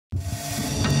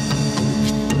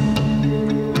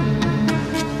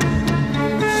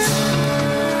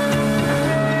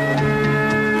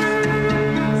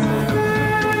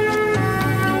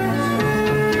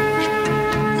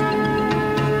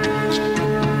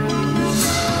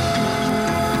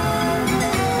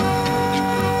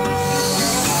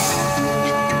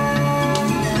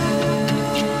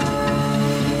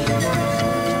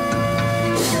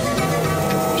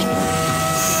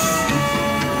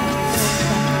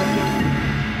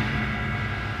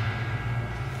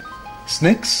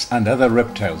Snakes and other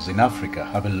reptiles in Africa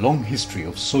have a long history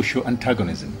of social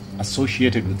antagonism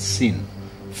associated with sin,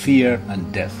 fear,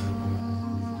 and death.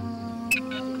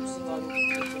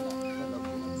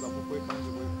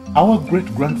 Our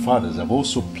great-grandfathers have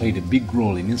also played a big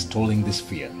role in installing this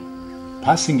fear,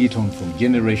 passing it on from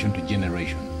generation to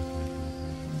generation.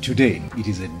 Today, it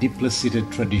is a deeply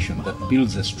seated tradition that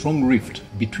builds a strong rift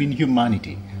between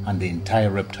humanity and the entire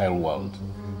reptile world,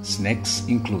 snakes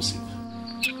inclusive.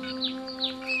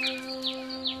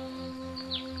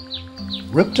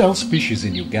 Reptile species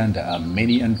in Uganda are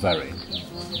many and varied.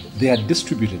 They are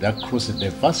distributed across a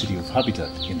diversity of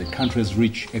habitat in the country's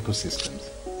rich ecosystems.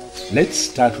 Let's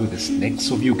start with the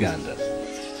snakes of Uganda.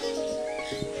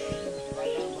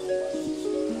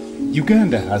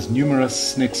 Uganda has numerous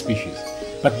snake species,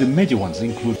 but the major ones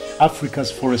include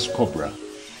Africa's forest cobra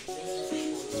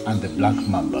and the black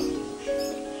mamba.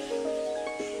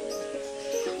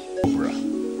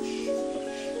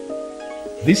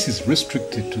 This is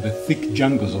restricted to the thick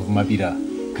jungles of Mabira,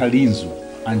 Kalinzu,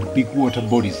 and big water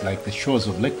bodies like the shores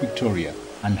of Lake Victoria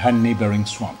and her neighboring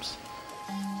swamps.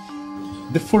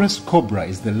 The forest cobra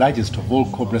is the largest of all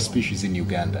cobra species in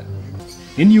Uganda.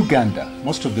 In Uganda,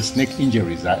 most of the snake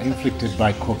injuries are inflicted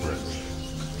by cobras.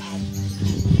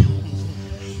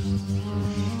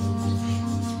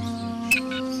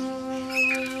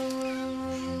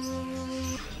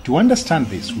 To understand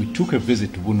this, we took a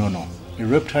visit to Bunono, a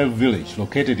reptile village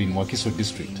located in Wakiso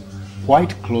district,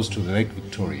 quite close to the Lake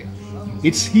Victoria.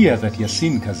 It's here that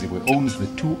Yasin Kaziwe owns the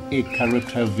 2-acre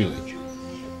reptile village.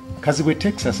 Kaziwe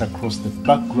takes us across the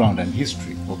background and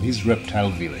history of his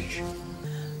reptile village.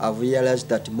 I've realized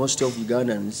that most of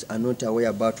Ugandans are not aware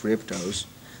about reptiles,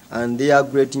 and they are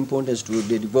great importance to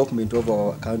the development of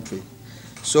our country.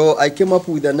 So I came up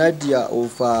with an idea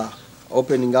of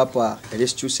opening up a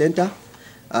rescue center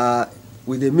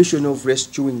with the mission of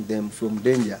rescuing them from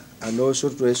danger and also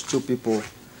to rescue people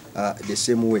the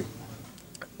same way.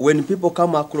 When people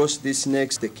come across these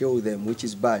snakes, they kill them, which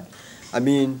is bad. I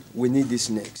mean, we need these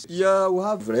snakes. Yeah, we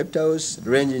have reptiles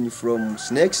ranging from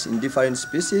snakes in different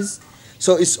species.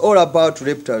 So it's all about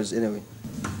reptiles anyway.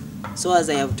 So as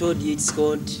I have told you, it's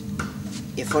called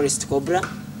a forest cobra.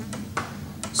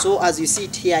 So as you see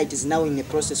it here, it is now in the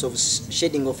process of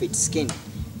shedding off its skin,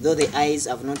 though the eyes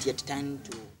have not yet turned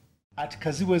to... At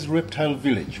Kaziwe's reptile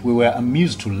village, we were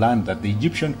amused to learn that the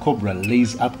Egyptian cobra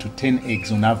lays up to 10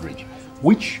 eggs on average,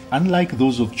 which, unlike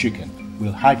those of chicken,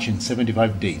 will hatch in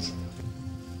 75 days.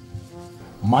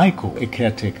 Michael, a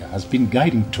caretaker, has been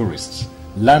guiding tourists,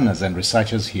 learners and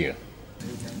researchers here.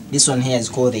 This one here is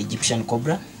called the Egyptian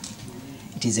cobra.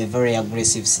 It is a very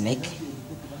aggressive snake,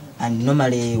 and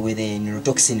normally with a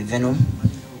neurotoxin venom,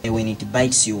 when it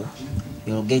bites you,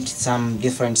 you'll get some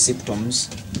different symptoms,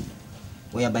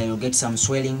 whereby you'll get some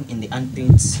swelling in the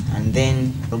armpits, and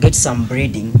then you'll get some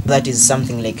bleeding. That is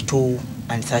something like 2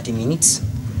 and 30 minutes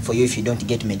for you if you don't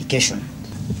get medication.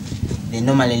 They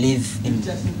normally live in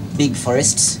big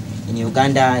forests. In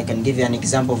Uganda, I can give you an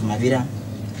example of Mabira,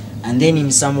 and then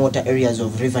in some water areas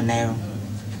of River Nile,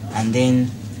 and then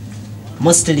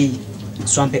mostly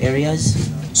swampy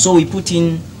areas. So we put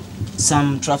in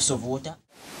some troughs of water.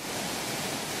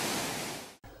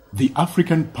 The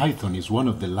African python is one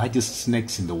of the largest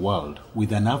snakes in the world,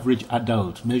 with an average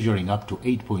adult measuring up to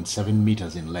 8.7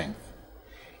 meters in length.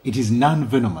 It is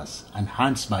non-venomous and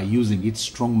hunts by using its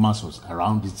strong muscles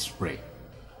around its prey.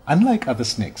 Unlike other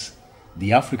snakes,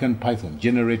 the African python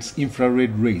generates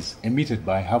infrared rays emitted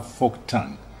by her forked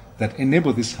tongue that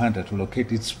enable this hunter to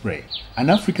locate its prey. An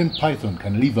African python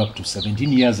can live up to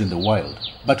 17 years in the wild,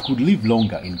 but could live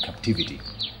longer in captivity.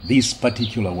 This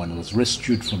particular one was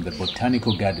rescued from the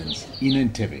botanical gardens in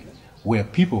Entebbe, where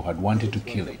people had wanted to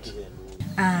kill it.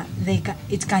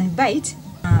 It can bite,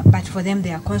 but for them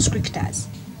they are constrictors.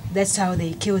 That's how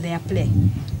they kill their prey.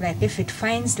 Like if it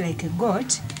finds like a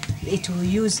goat, it will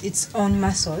use its own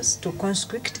muscles to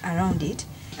constrict around it.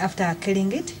 After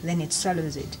killing it, then it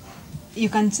swallows it. You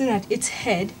can see that its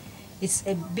head is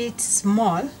a bit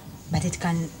small, but it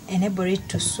can enable it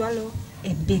to swallow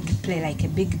a big prey, like a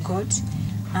big goat,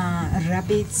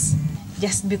 rabbits,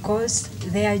 just because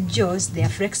their jaws, they are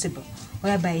flexible,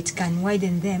 whereby it can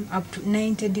widen them up to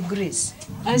 90 degrees.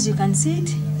 As you can see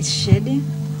it's shedding.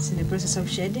 It's in the process of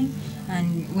shedding,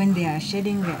 and when they are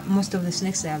shedding, most of the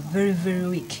snakes are very, very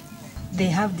weak. They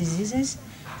have diseases,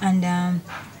 and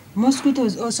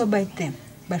mosquitoes also bite them.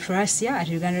 But for us here at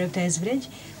Uganda Reptiles Village,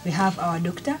 we have our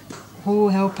doctor who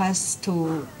help us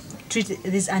to treat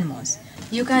these animals.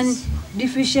 You can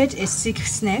differentiate a sick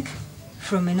snake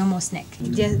from a normal snake,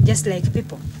 just like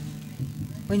people.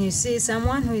 When you see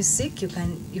someone who is sick, you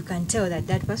can tell that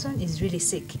that person is really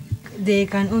sick. They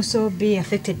can also be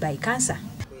affected by cancer.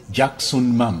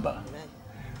 Jackson mamba.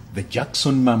 The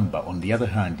Jackson mamba, on the other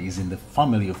hand, is in the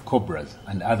family of cobras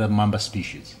and other mamba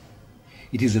species.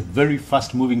 It is a very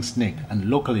fast-moving snake and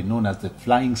locally known as the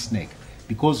flying snake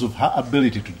because of her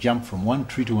ability to jump from one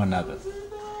tree to another.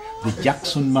 The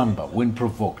Jackson mamba, when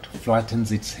provoked,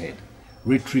 flattens its head,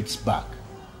 retreats back,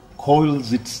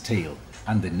 coils its tail,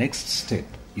 and the next step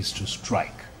is to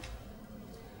strike.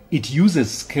 It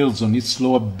uses scales on its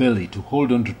lower belly to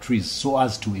hold onto trees so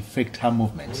as to effect her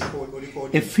movements.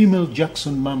 A female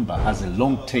Jackson mamba has a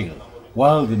long tail,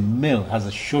 while the male has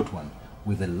a short one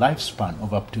with a lifespan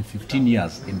of up to 15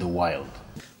 years in the wild.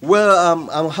 Well,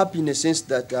 I'm happy in the sense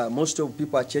that most of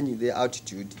people are changing their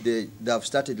attitude. They have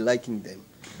started liking them.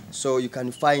 So you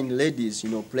can find ladies,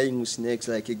 playing with snakes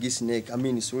like a geese snake. I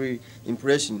mean, it's really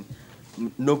impressive.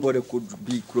 Nobody could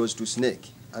be close to snake.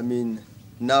 I mean,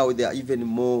 now there are even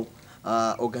more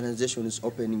organizations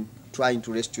opening, trying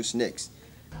to rescue snakes.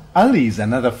 Ali is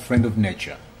another friend of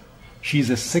nature. She is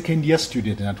a second-year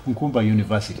student at Nkumba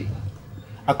University.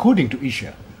 According to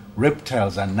Isha,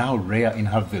 reptiles are now rare in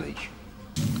her village.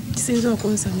 Kisinza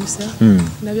okunsanyusa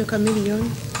nabyo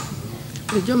chameleon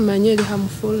ejo mmanye eri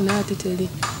harmful n'ateteri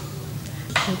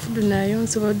enfudu nayo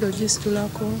nsobodde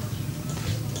ogisitulako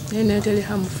naye nayo teri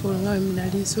harmful nga bwe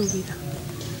nali nsuubira.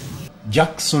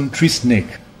 Jackson tree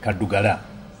snake, Kadugala.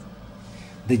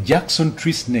 The Jackson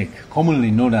tree snake,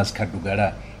 commonly known as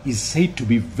Kadugala, is said to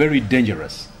be very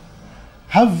dangerous.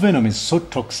 Her venom is so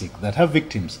toxic that her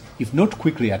victims, if not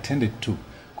quickly attended to,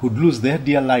 could lose their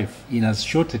dear life in as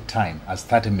short a time as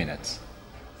 30 minutes.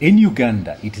 In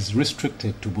Uganda, it is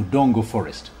restricted to Budongo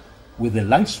forest, with a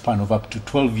lifespan of up to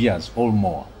 12 years or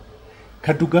more.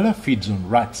 Kadugala feeds on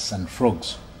rats and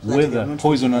frogs, whether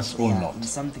poisonous or not.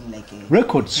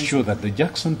 Records show that the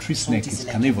Jackson tree snake is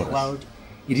carnivorous.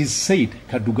 It is said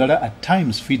Kadugala at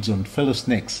times feeds on fellow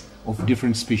snakes of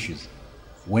different species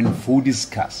when food is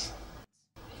scarce.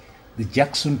 The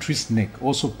Jackson tree snake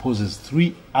also possesses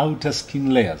 3 outer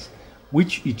skin layers,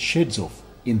 which it sheds off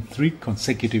in 3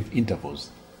 consecutive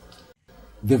intervals.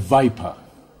 The viper.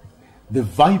 The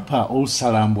viper or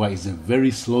salambwa is a very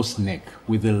slow snake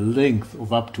with a length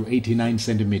of up to 89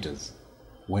 centimeters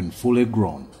when fully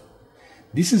grown.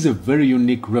 This is a very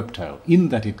unique reptile in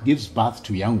that it gives birth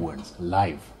to young ones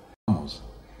live.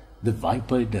 The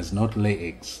viper does not lay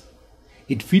eggs.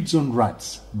 It feeds on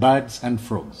rats, birds, and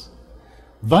frogs.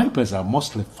 Vipers are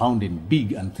mostly found in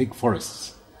big and thick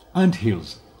forests, ant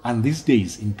hills, and these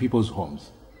days in people's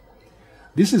homes.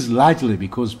 This is largely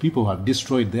because people have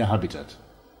destroyed their habitat.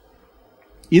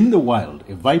 In the wild,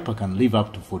 a viper can live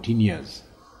up to 14 years.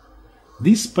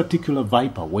 This particular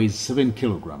viper weighs 7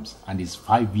 kilograms and is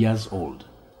 5 years old.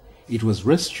 It was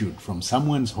rescued from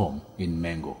someone's home in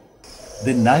Mengo.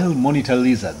 The Nile monitor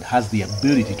lizard has the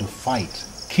ability to fight,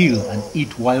 kill, and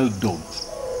eat wild dogs.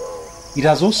 It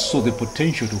has also the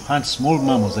potential to hunt small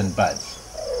mammals and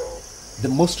birds. The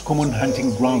most common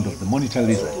hunting ground of the monitor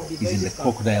lizard is in the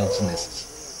crocodile's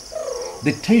nests.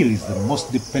 The tail is the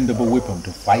most dependable weapon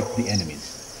to fight the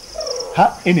enemies.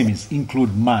 Her enemies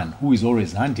include man, who is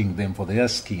always hunting them for their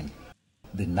skin.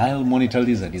 The Nile monitor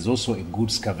lizard is also a good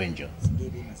scavenger.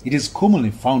 It is commonly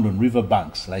found on river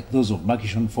banks like those of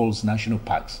Makishon Falls National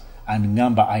Parks and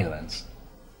Ngamba Islands.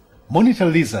 Monitor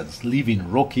lizards live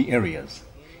in rocky areas.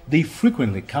 They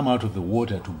frequently come out of the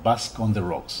water to bask on the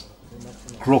rocks.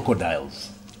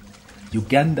 Crocodiles.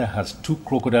 Uganda has 2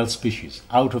 crocodile species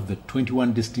out of the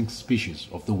 21 distinct species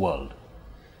of the world.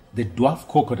 The dwarf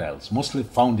crocodiles, mostly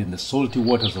found in the salty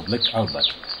waters of Lake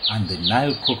Albert, and the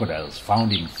Nile crocodiles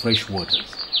found in fresh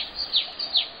waters.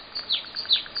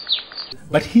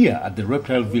 But here at the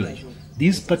reptile village,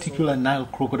 these particular Nile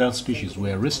crocodile species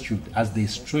were rescued as they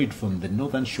strayed from the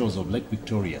northern shores of Lake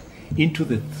Victoria into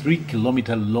the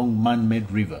 3-kilometer-long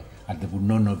man-made river at the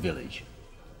Bunono village.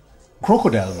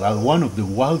 Crocodiles are one of the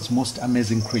world's most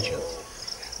amazing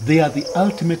creatures. They are the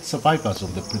ultimate survivors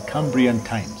of the Precambrian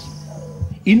times.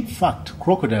 In fact,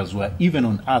 crocodiles were even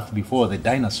on Earth before the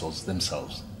dinosaurs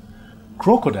themselves.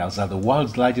 Crocodiles are the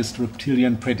world's largest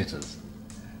reptilian predators,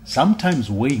 sometimes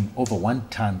weighing over 1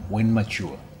 ton when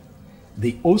mature.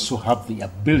 They also have the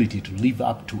ability to live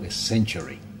up to a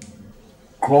century.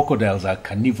 Crocodiles are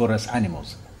carnivorous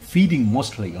animals, feeding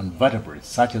mostly on vertebrates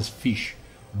such as fish,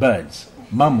 birds,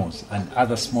 mammals, and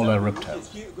other smaller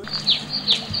reptiles.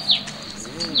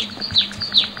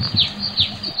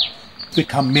 The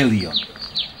chameleon.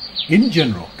 In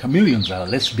general, chameleons are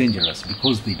less dangerous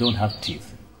because they don't have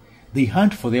teeth. They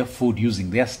hunt for their food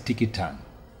using their sticky tongue.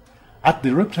 At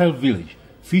the reptile village,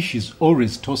 fish is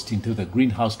always tossed into the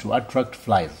greenhouse to attract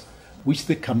flies, which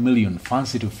the chameleon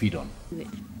fancy to feed on.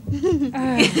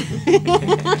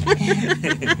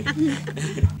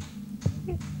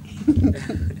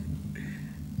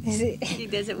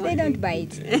 They don't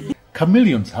bite.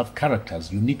 Chameleons have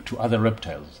characters unique to other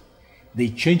reptiles. They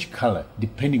change color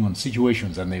depending on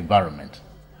situations and the environment.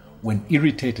 When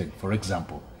irritated, for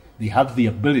example, they have the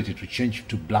ability to change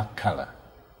to black color.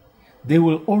 They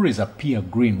will always appear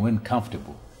green when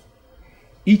comfortable.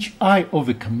 Each eye of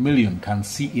a chameleon can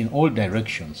see in all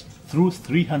directions through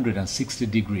 360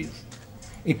 degrees.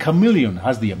 A chameleon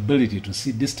has the ability to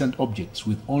see distant objects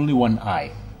with only one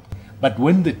eye. But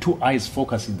when the two eyes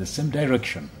focus in the same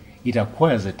direction, it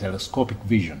acquires a telescopic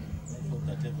vision.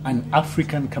 An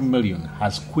African chameleon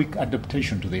has quick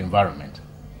adaptation to the environment.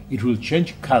 It will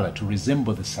change color to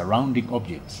resemble the surrounding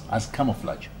objects as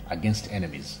camouflage against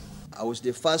enemies. I was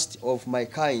the first of my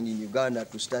kind in Uganda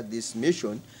to start this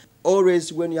mission.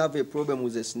 Always when you have a problem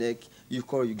with a snake, you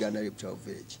call Uganda Reptile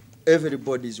Village.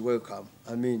 Everybody is welcome.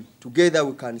 I mean, together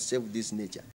we can save this nature.